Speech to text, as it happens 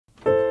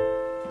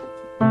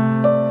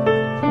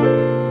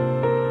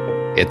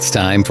It's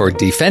time for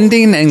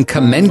Defending and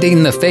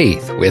Commending the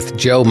Faith with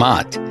Joe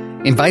Mott,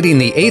 inviting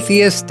the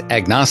atheist,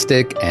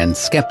 agnostic, and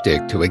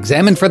skeptic to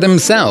examine for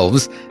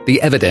themselves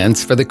the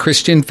evidence for the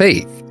Christian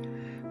faith.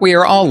 We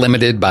are all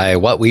limited by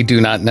what we do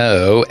not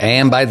know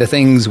and by the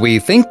things we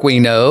think we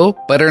know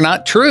but are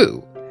not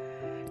true.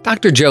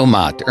 Dr. Joe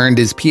Mott earned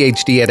his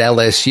PhD at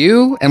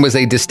LSU and was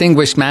a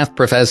distinguished math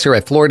professor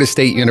at Florida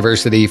State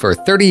University for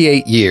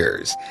 38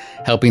 years,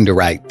 helping to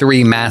write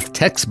 3 math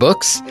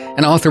textbooks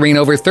and authoring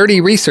over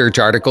 30 research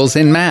articles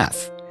in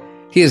math.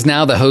 He is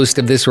now the host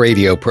of this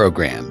radio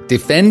program,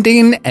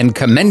 Defending and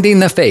Commending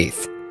the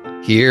Faith.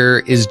 Here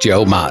is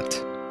Joe Mott.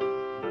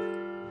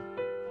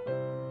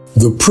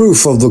 The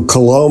proof of the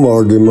Kalam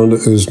argument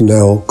is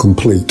now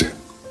complete.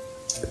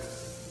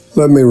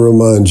 Let me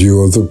remind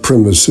you of the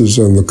premises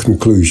and the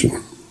conclusion.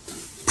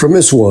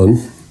 Premise 1,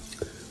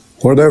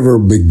 whatever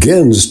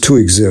begins to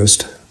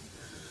exist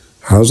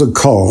has a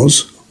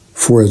cause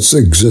for its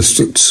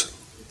existence.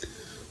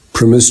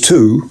 Premise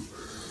 2,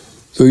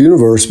 the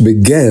universe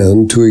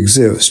began to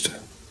exist.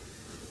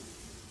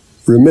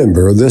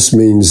 Remember, this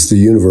means the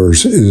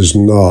universe is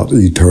not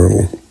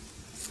eternal.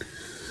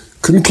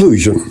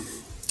 Conclusion.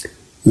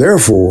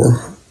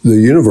 Therefore, the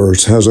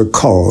universe has a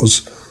cause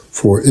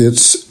for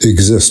its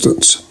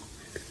existence.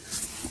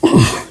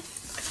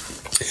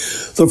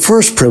 The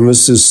first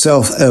premise is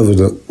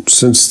self-evident,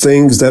 since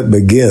things that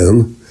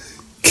begin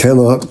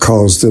cannot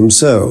cause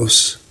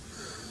themselves.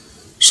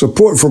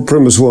 Support for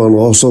premise 1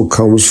 also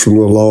comes from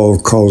the law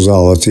of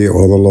causality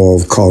or the law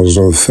of cause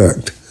and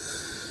effect.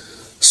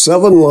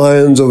 7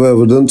 lines of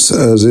evidence,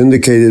 as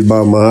indicated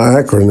by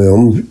my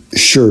acronym,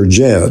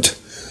 SureJet,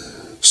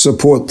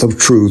 support the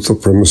truth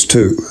of premise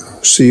 2.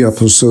 See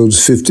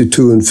episodes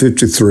 52 and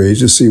 53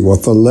 to see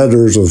what the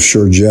letters of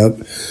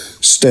SureJet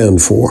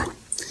stand for.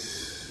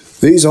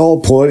 These all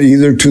point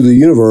either to the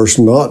universe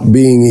not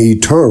being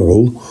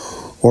eternal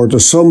or to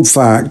some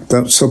fact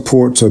that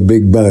supports a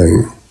Big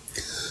Bang.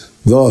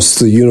 Thus,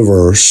 the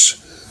universe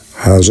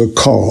has a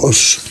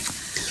cause.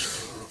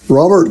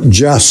 Robert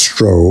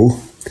Jastrow,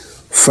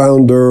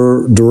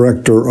 founder,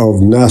 director of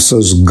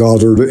NASA's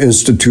Goddard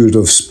Institute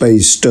of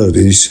Space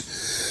Studies,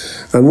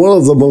 and one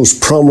of the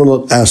most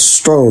prominent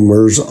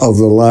astronomers of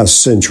the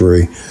last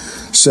century,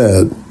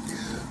 said,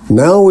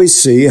 "Now we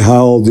see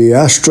how the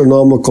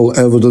astronomical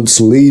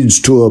evidence leads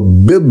to a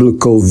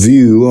biblical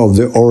view of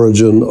the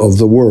origin of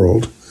the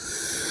world.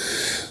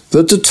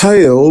 The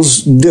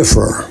details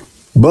differ,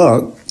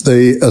 but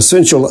the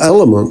essential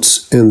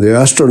elements in the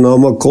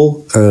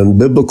astronomical and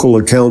biblical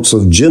accounts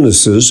of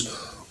Genesis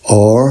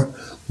are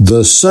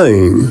the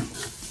same.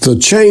 The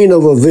chain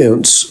of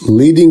events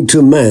leading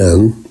to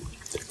man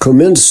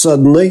commenced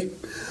suddenly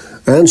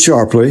and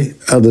sharply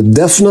at a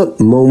definite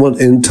moment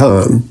in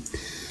time,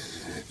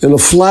 in a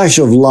flash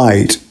of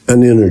light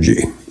and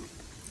energy."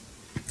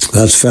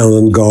 That's found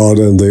in God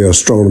and the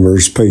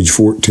Astronomers, page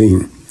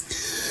 14.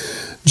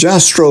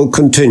 Jastrow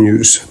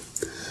continues,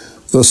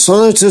 "The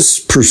scientist's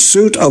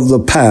pursuit of the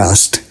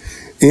past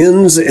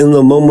ends in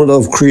the moment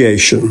of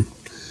creation.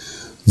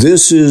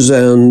 This is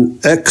an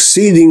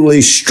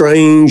exceedingly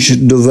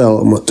strange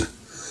development,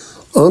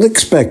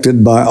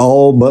 unexpected by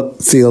all but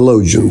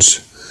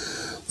theologians.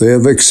 They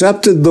have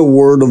accepted the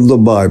word of the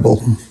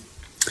Bible.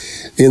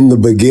 In the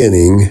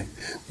beginning,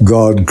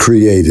 God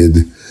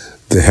created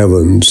the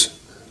heavens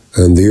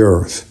and the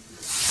earth."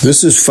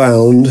 This is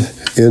found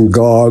in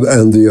God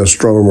and the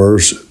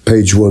Astronomers,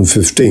 page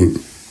 115.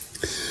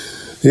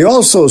 He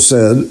also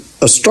said,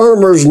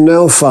 "Astronomers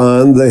now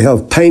find they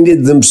have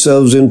painted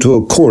themselves into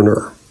a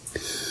corner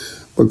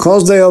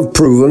because they have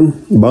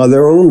proven, by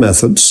their own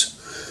methods,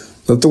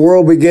 that the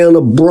world began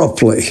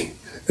abruptly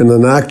in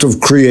an act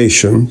of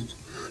creation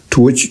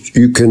to which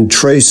you can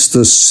trace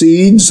the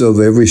seeds of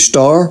every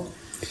star,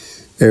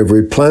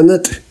 every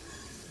planet,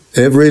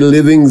 every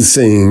living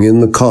thing in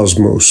the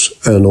cosmos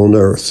and on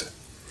Earth.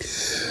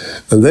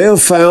 And they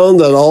have found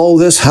that all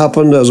this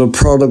happened as a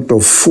product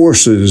of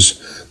forces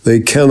they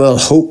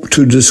cannot hope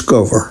to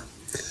discover,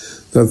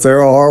 that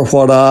there are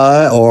what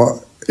I or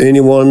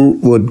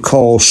anyone would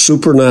call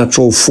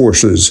supernatural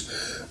forces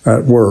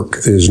at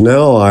work is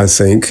now, I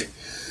think,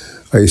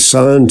 a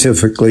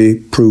scientifically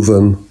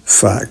proven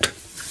fact."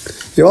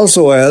 He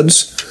also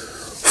adds,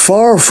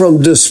 "Far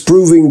from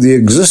disproving the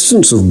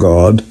existence of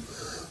God,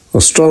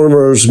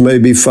 astronomers may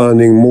be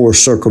finding more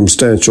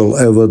circumstantial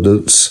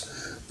evidence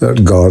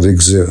that God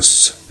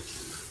exists."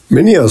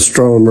 Many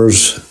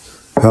astronomers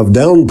have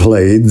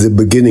downplayed the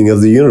beginning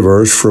of the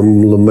universe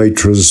from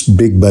Lemaitre's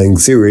Big Bang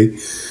Theory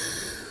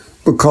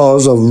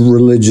because of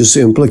religious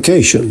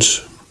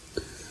implications.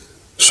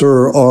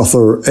 Sir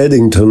Arthur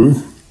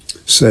Eddington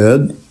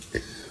said,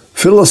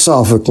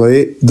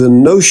 "Philosophically, the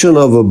notion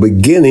of a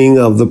beginning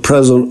of the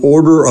present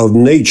order of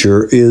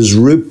nature is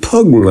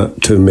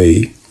repugnant to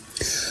me.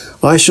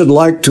 I should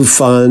like to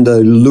find a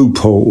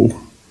loophole."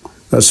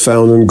 That's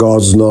found in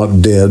God's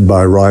Not Dead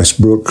by Rice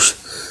Brooks,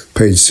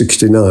 page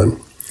 69.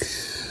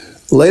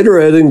 Later,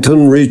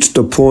 Eddington reached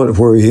a point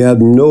where he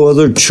had no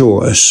other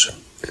choice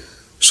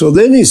So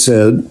then he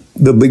said,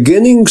 the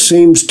beginning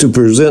seems to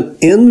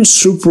present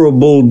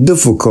insuperable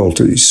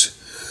difficulties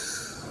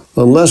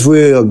unless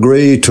we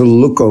agree to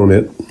look on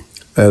it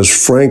as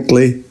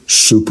frankly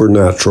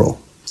supernatural.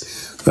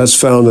 That's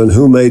found in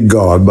Who Made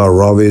God by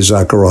Ravi,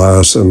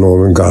 Zacharias, and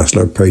Norman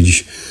Geisler,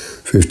 page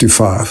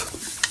 55.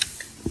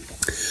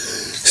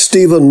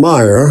 Stephen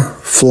Meyer,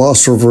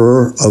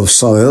 philosopher of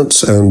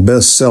science and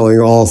best-selling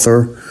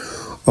author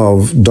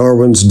of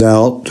Darwin's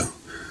Doubt,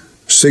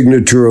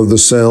 Signature of the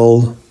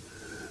Cell,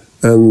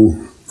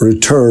 and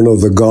Return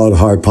of the God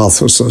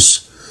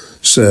Hypothesis,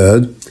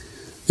 said,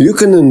 "You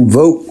can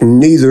invoke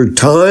neither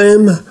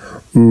time,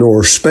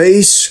 nor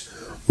space,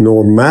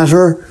 nor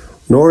matter,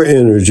 nor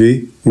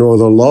energy, nor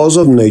the laws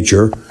of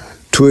nature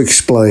to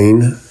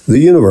explain the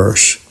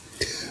universe.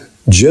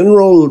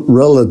 General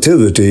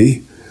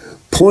relativity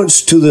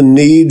points to the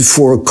need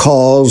for a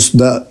cause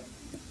that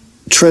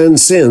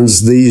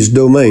transcends these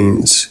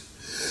domains,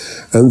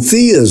 and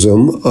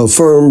theism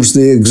affirms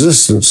the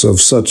existence of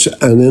such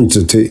an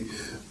entity,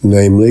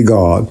 namely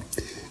God.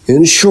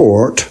 In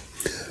short,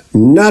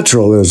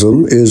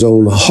 naturalism is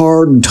on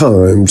hard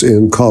times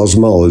in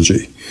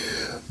cosmology.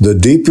 The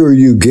deeper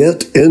you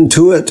get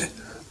into it,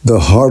 the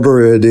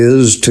harder it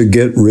is to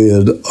get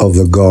rid of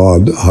the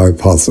God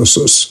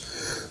hypothesis."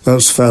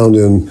 That's found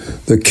in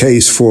The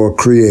Case for a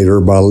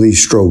Creator by Lee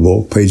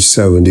Strobel, page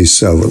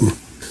 77.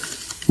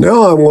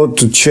 Now I want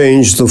to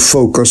change the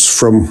focus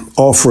from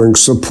offering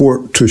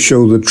support to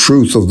show the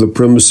truth of the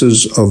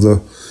premises of the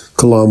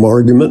Kalam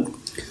argument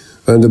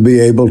and to be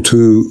able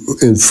to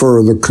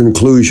infer the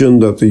conclusion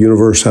that the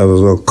universe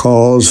has a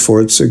cause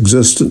for its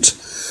existence,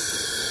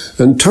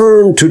 and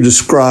turn to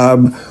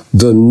describe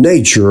the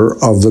nature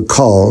of the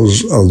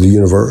cause of the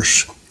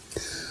universe.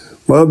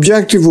 My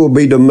objective will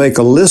be to make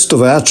a list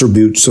of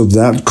attributes of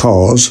that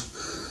cause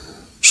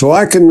so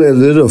I can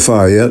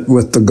identify it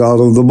with the God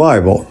of the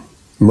Bible,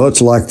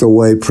 much like the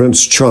way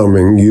Prince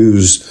Charming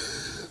used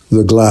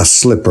the glass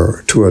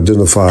slipper to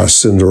identify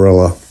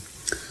Cinderella.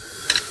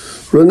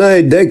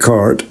 René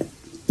Descartes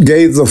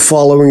gave the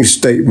following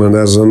statement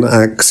as an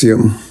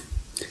axiom: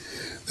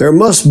 "There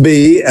must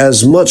be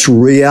as much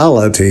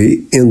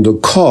reality in the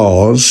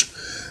cause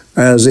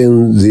as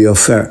in the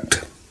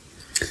effect."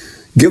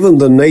 Given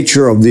the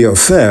nature of the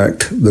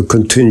effect, the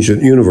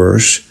contingent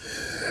universe,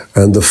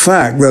 and the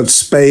fact that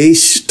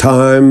space,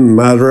 time,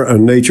 matter,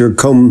 and nature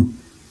come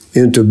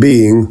into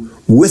being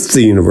with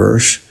the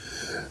universe,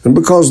 and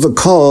because the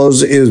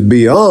cause is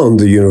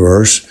beyond the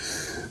universe,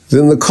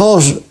 then the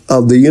cause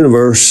of the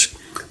universe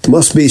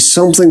must be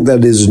something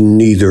that is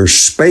neither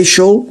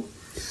spatial,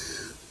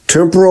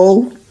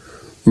 temporal,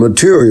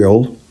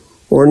 material,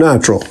 or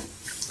natural.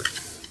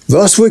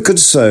 Thus we could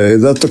say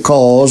that the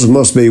cause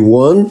must be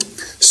 1.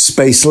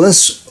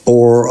 Spaceless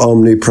or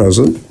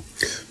omnipresent,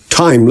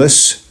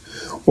 timeless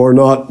or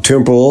not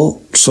temporal,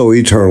 so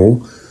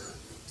eternal.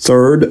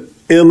 3rd,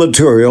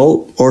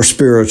 immaterial or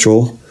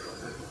spiritual,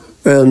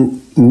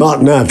 and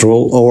not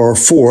natural, or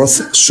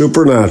 4th,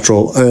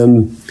 supernatural,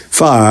 and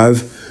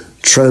 5,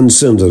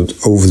 transcendent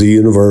over the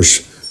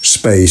universe,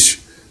 space,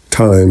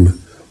 time,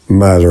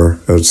 matter,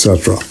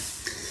 etc.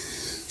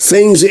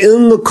 Things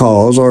in the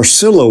cause are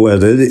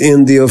silhouetted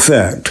in the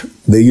effect,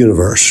 the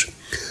universe.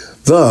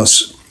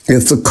 Thus,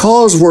 if the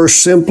cause were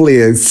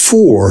simply a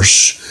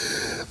force,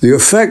 the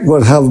effect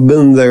would have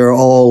been there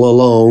all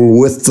along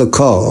with the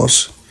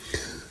cause.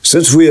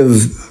 Since we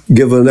have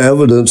given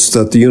evidence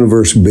that the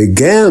universe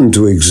began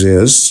to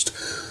exist,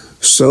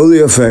 so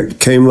the effect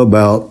came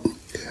about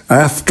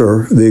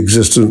after the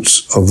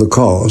existence of the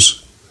cause.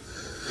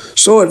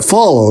 So it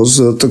follows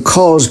that the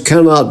cause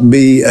cannot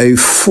be a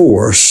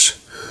force.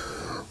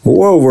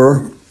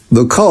 Moreover,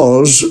 the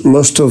cause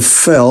must have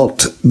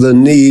felt the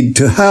need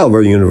to have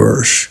a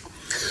universe,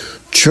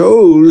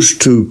 chose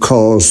to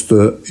cause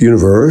the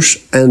universe,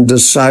 and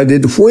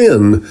decided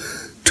when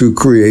to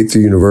create the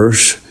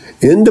universe,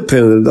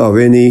 independent of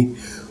any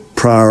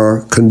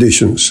prior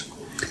conditions.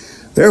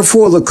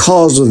 Therefore, the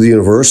cause of the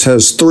universe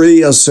has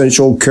 3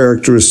 essential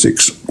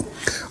characteristics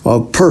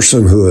of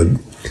personhood: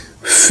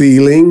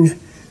 feeling,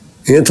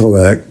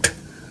 intellect,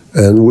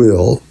 and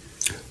will.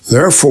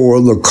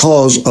 Therefore, the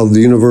cause of the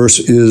universe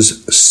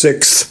is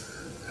 6th,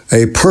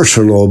 a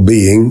personal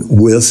being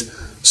with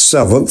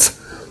 7th,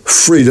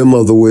 freedom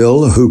of the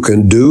will, who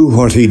can do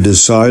what he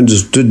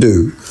decides to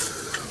do.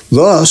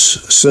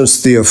 Thus,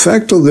 since the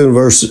effect of the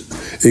universe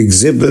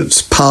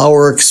exhibits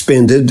power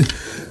expended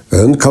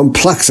and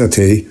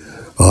complexity,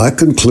 I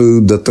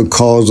conclude that the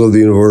cause of the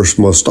universe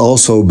must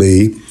also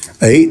be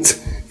 8th,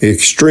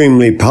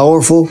 extremely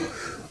powerful,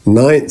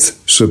 9th,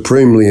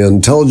 supremely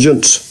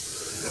intelligent,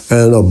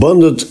 and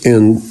abundant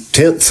in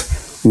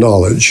 10th,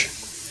 knowledge.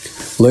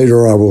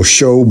 Later I will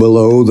show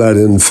below that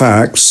in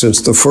fact,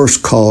 since the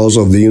first cause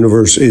of the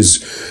universe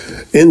is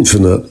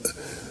infinite,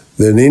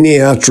 then any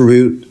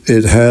attribute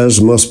it has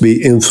must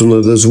be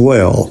infinite as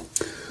well.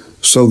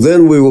 So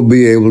then we will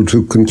be able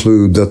to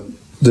conclude that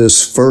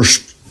this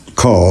first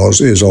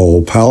cause is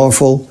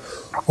all-powerful,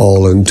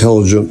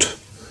 all-intelligent,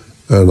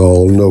 and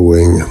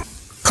all-knowing.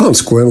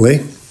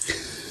 Consequently,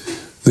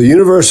 The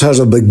universe has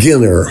a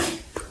beginner,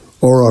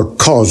 or a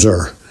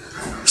causer.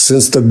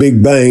 Since the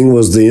Big Bang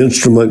was the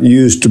instrument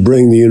used to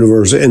bring the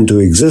universe into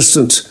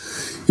existence,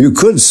 you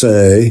could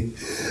say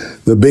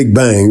the Big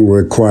Bang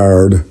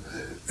required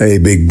a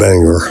Big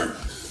Banger.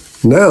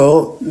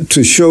 Now,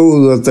 to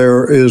show that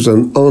there is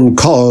an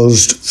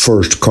uncaused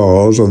first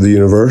cause of the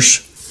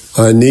universe,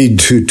 I need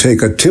to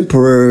take a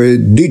temporary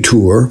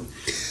detour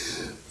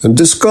and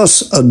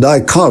discuss a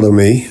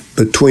dichotomy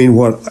between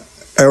what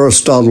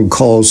Aristotle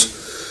calls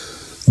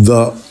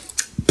the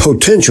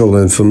potential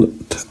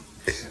infinite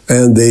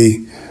and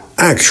the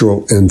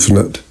actual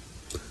infinite.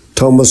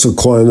 Thomas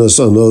Aquinas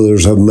and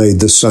others have made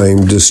the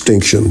same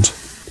distinctions.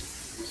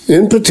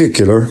 In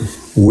particular,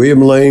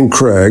 William Lane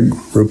Craig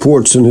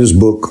reports in his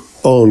book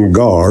On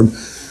Guard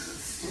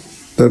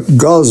that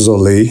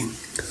Geisler,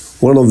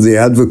 one of the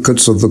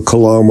advocates of the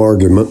Kalam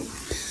argument,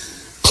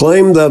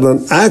 claimed that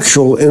an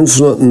actual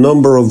infinite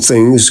number of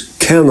things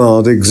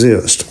cannot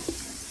exist.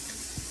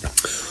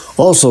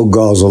 Also,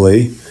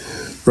 Geisler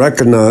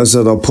recognized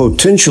that a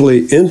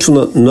potentially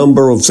infinite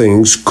number of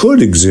things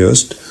could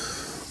exist,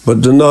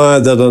 but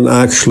denied that an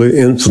actually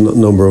infinite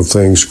number of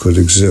things could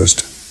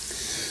exist.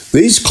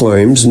 These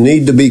claims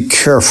need to be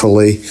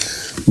carefully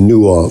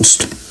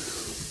nuanced.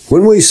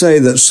 When we say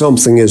that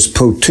something is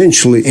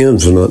potentially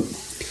infinite,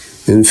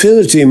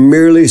 infinity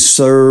merely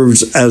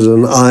serves as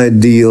an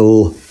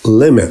ideal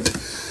limit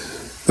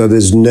that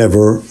is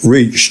never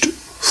reached.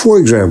 For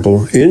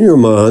example, in your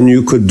mind,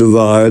 you could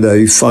divide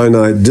a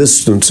finite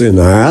distance in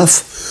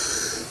half,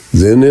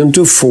 then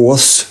into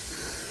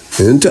fourths,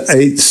 into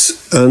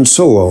eighths, and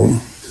so on.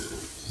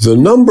 The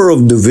number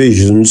of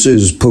divisions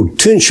is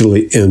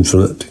potentially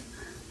infinite,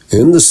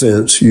 in the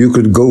sense you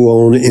could go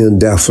on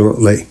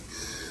indefinitely.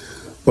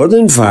 But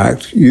in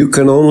fact, you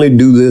can only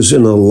do this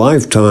in a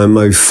lifetime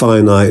a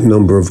finite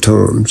number of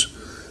times.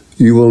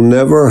 You will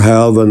never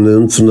have an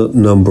infinite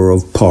number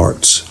of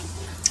parts.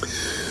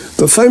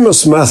 The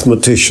famous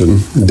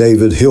mathematician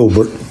David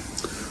Hilbert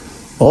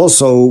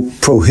also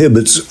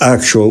prohibits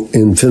actual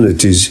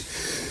infinities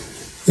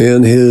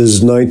in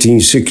his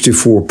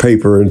 1964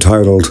 paper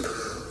entitled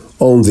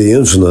On the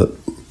Infinite,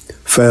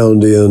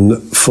 found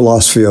in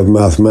Philosophy of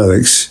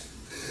Mathematics,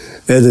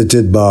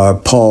 edited by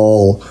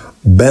Paul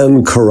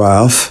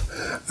Banacerraf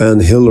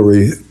and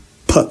Hilary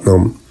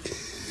Putnam.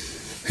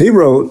 He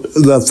wrote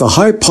that the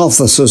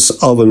hypothesis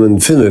of an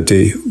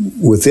infinity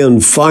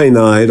within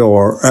finite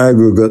or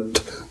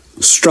aggregate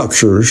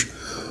structures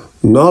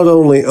not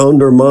only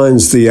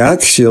undermines the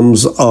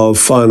axioms of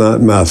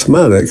finite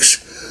mathematics,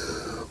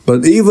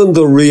 but even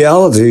the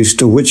realities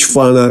to which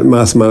finite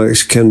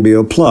mathematics can be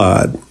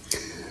applied,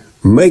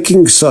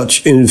 making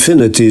such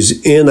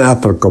infinities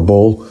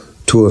inapplicable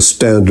to a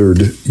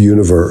standard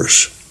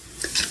universe.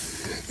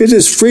 It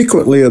is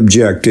frequently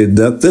objected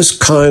that this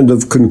kind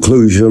of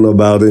conclusion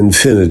about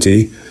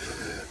infinity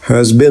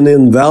has been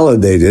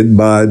invalidated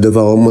by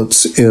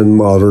developments in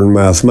modern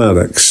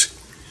mathematics.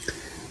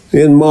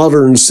 In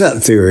modern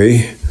set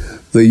theory,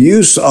 the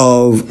use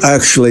of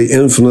actually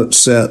infinite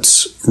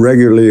sets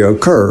regularly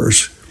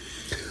occurs.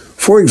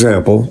 For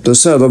example, the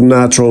set of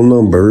natural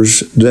numbers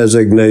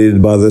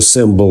designated by the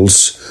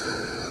symbols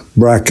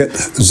bracket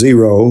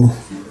 0,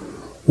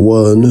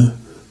 1,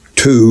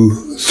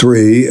 2,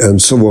 3,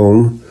 and so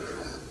on,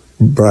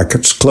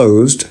 brackets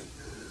closed,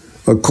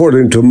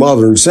 according to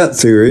modern set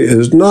theory,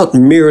 is not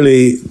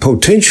merely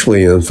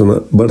potentially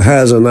infinite, but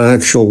has an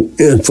actual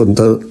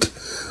infinite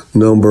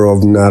number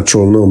of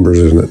natural numbers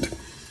in it.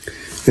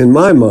 In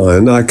my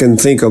mind, I can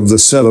think of the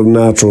set of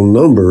natural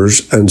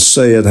numbers and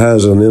say it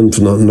has an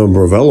infinite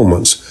number of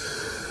elements,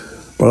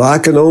 but I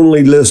can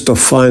only list a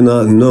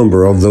finite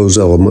number of those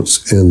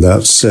elements in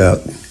that set.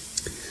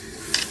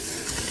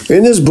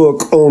 In his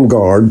book, On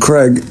Guard,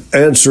 Craig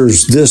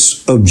answers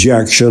this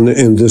objection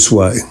in this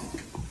way.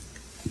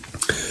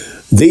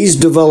 These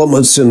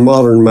developments in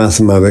modern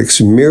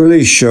mathematics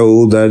merely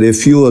show that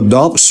if you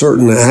adopt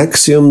certain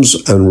axioms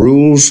and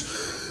rules,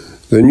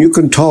 then you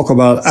can talk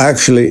about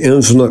actually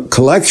infinite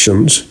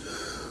collections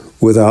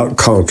without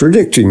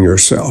contradicting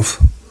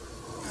yourself.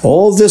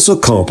 All this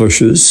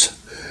accomplishes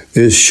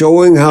is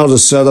showing how to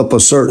set up a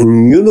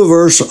certain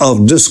universe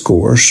of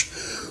discourse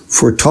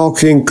for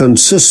talking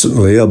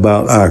consistently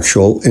about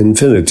actual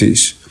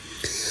infinities.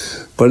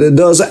 But it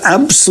does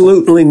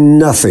absolutely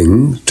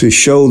nothing to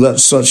show that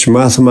such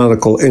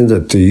mathematical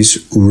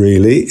entities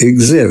really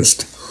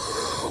exist,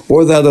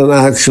 or that an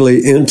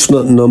actually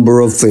infinite number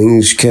of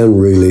things can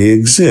really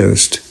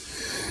exist.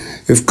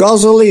 If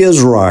Geisler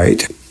is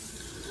right,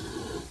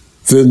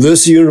 then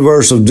this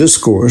universe of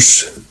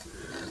discourse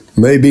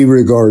may be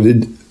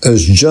regarded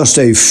as just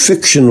a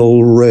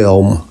fictional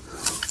realm,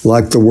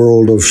 like the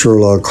world of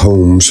Sherlock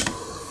Holmes,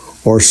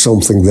 or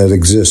something that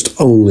exists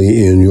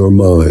only in your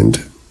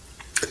mind.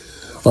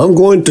 I'm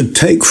going to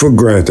take for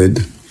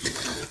granted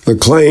the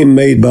claim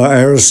made by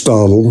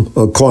Aristotle,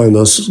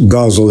 Aquinas,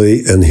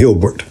 Geisler, and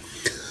Hilbert.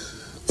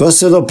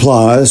 Thus it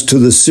applies to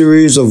the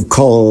series of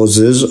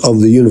causes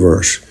of the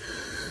universe,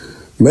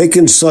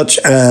 making such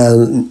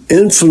an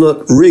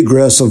infinite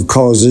regress of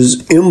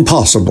causes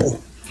impossible.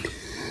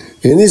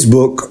 In his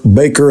book,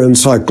 Baker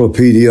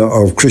Encyclopedia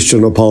of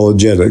Christian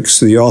Apologetics,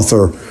 the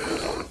author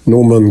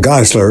Norman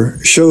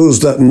Geisler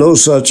shows that no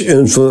such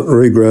infinite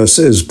regress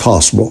is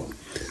possible.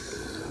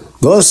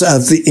 Thus,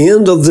 at the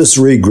end of this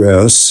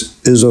regress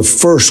is a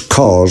first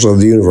cause of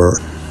the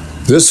universe.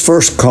 This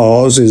first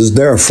cause is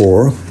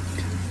therefore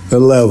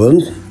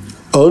 11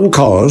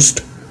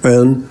 uncaused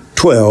and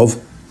 12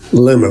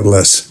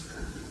 limitless.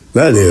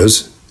 That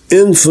is,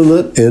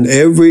 infinite in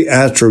every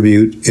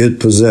attribute it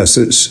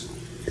possesses.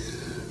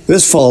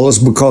 This follows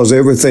because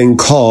everything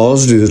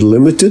caused is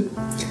limited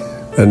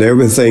and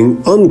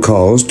everything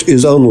uncaused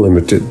is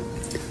unlimited,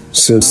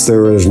 since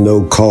there is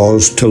no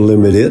cause to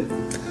limit it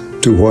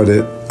to what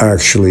it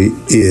actually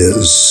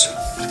is.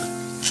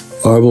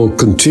 I will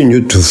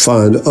continue to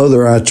find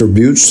other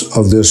attributes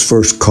of this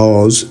first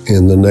cause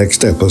in the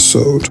next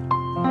episode.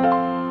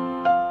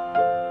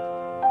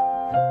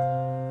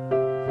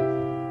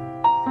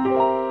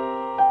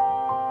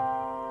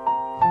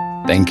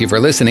 Thank you for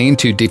listening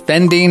to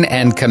Defending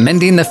and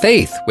Commending the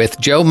Faith with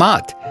Joe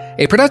Mott,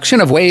 a production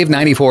of Wave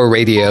 94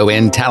 Radio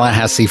in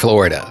Tallahassee,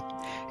 Florida.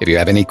 If you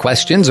have any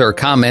questions or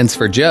comments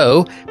for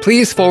Joe,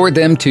 please forward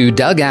them to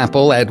Doug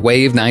Apple at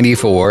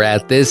Wave94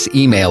 at this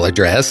email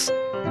address,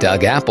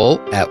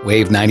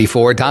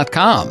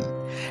 dougapple@wave94.com.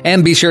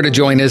 And be sure to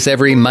join us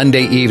every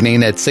Monday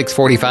evening at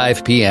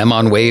 6:45 p.m.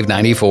 on Wave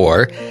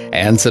 94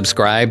 and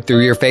subscribe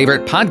through your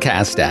favorite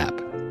podcast app.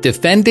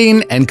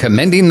 Defending and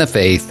Commending the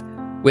Faith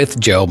with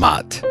Joe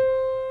Mott.